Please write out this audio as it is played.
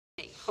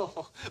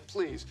Oh,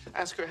 please,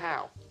 ask her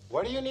how.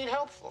 What do you need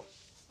help for?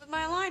 With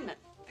my alignment.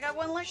 I got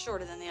one leg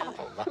shorter than the other.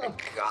 Oh, my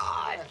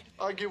God.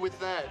 Argue with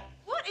that.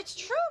 What? It's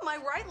true. My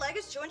right leg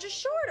is 2 inches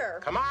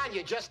shorter. Come on,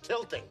 you're just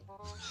tilting.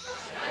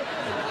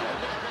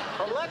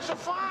 Her legs are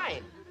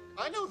fine.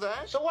 I know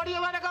that. So what do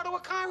you let her go to a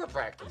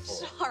chiropractor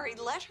for? Sorry,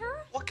 let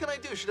her? What can I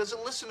do? She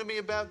doesn't listen to me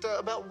about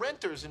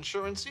renter's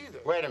insurance either.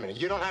 Wait a minute,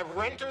 you don't have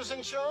renter's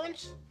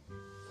insurance?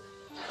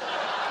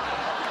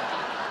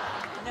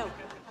 No.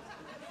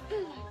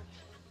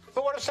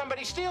 But what if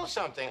somebody steals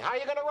something? How are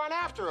you going to run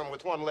after him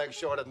with one leg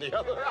shorter than the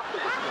other?